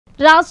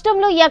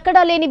రాష్ట్రంలో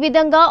ఎక్కడా లేని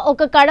విధంగా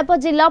ఒక కడప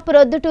జిల్లా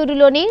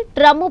ప్రొద్దుటూరులోని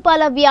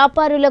డ్రమ్ముపాల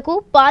వ్యాపారులకు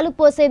పాలు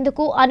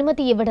పోసేందుకు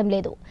అనుమతి ఇవ్వడం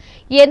లేదు.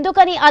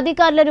 ఎందుకని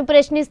అధికారులను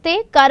ప్రశ్నిస్తే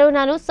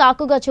కరోనాను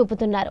సాకుగా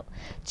చూపుతున్నారు.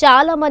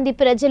 చాలా మంది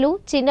ప్రజలు,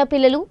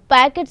 చిన్నపిల్లలు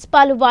ప్యాకెట్స్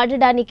పాలు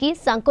వాడడానికి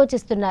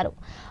సంకోచిస్తున్నారు.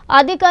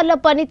 అధికారుల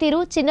పనితీరు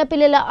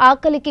చిన్నపిల్లల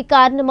ఆకలికి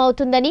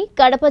కారణమవుతుందని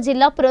కడప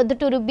జిల్లా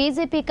ప్రొద్దుటూరు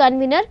బీజేపీ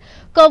కన్వీనర్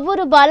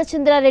కొవ్వూరు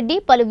బాలచంద్రారెడ్డి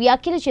పలు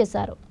వ్యాఖ్యలు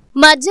చేశారు.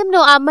 మద్యంను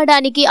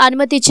అమ్మడానికి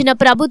అనుమతిచ్చిన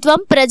ప్రభుత్వం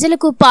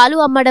ప్రజలకు పాలు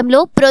అమ్మడంలో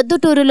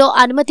ప్రొద్దుటూరులో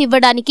అనుమతి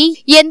ఇవ్వడానికి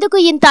ఎందుకు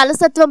ఇంత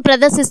అలసత్వం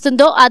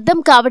ప్రదర్శిస్తుందో అర్థం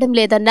కావడం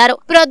లేదన్నారు.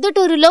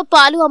 ప్రొద్దుటూరులో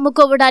పాలు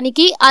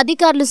అమ్ముకోవడానికి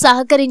అధికారులు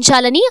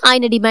సహకరించాలని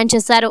ఆయన డిమాండ్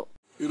చేశారు.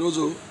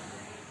 ఈరోజు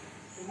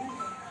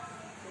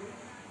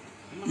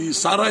ఈ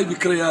సారాయి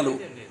విక్రయాలు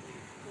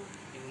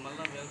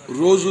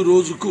రోజు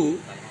రోజుకు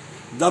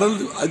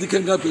ధరలు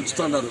అధికంగా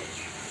పెంచుతున్నారు.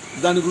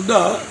 దాని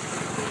గుండా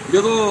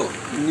ఏదో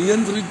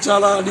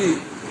నియంత్రించాలా అని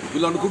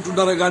వీళ్ళు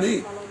అనుకుంటున్నారా కానీ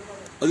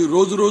అది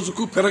రోజు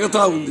రోజుకు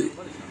పెరుగుతూ ఉంది.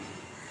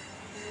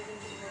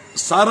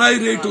 సారాయి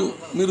రేటు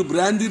మీరు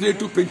బ్రాందీ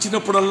రేటు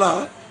పెంచినప్పుడల్లా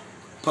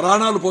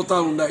ప్రాణాలు పోతూ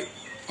ఉన్నాయి.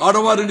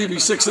 ఆడవారిని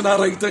విచక్షణ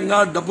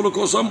రహితంగా డబ్బుల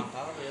కోసం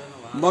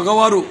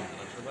మగవారు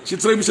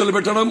చిత్రహింసలు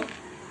పెట్టడం,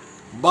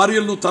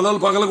 భార్యలను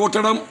తలలు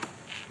పగలగొట్టడం,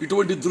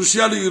 ఇటువంటి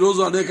దృశ్యాలు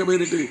ఈరోజు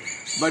అనేకమైనవి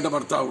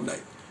బయటపడతా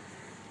ఉన్నాయి.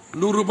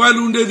 100 రూపాయలు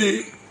ఉండేది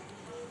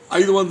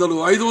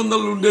 500,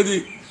 500 ఉండేది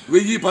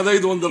 1000,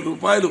 1500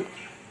 రూపాయలు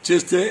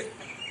చేస్తే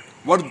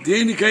వాడు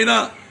దేనికైనా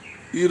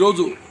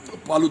ఈరోజు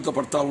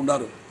పాలుతపడతా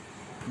ఉన్నారు.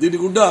 దీని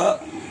గుండా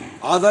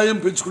ఆదాయం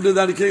పెంచుకునే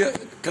దానికే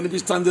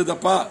కనిపిస్తుందే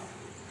తప్ప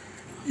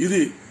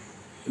ఇది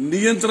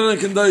నియంత్రణ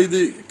కింద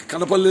ఇది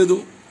కనపడలేదు.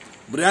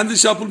 బ్రాందీ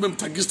షాపులు మేము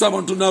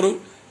తగ్గిస్తామంటున్నారు.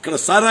 ఇక్కడ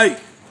సారాయి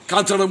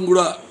కాల్చడం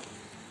కూడా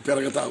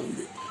పెరుగుతూ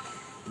ఉంది.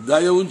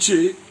 దయ ఉంచి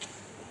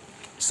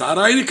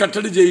సారాయిని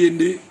కట్టడి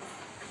చేయండి.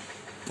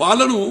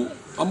 పాలను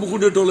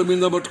అమ్ముకునేటోళ్ళ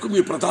మీద మటుకు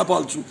మీ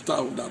ప్రతాపాలు చూపుతూ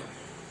ఉన్నారు.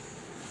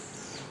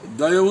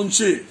 దయ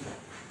ఉంచి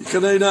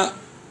ఇకనైనా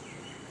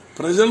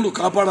ప్రజలను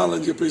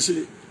కాపాడాలని చెప్పేసి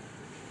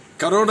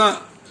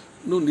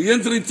కరోనాను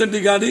నియంత్రించండి,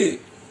 కానీ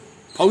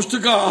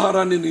పౌష్టిక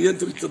ఆహారాన్ని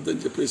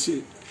నియంత్రించద్దని చెప్పేసి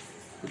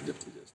విజ్ఞప్తి చేస్తారు.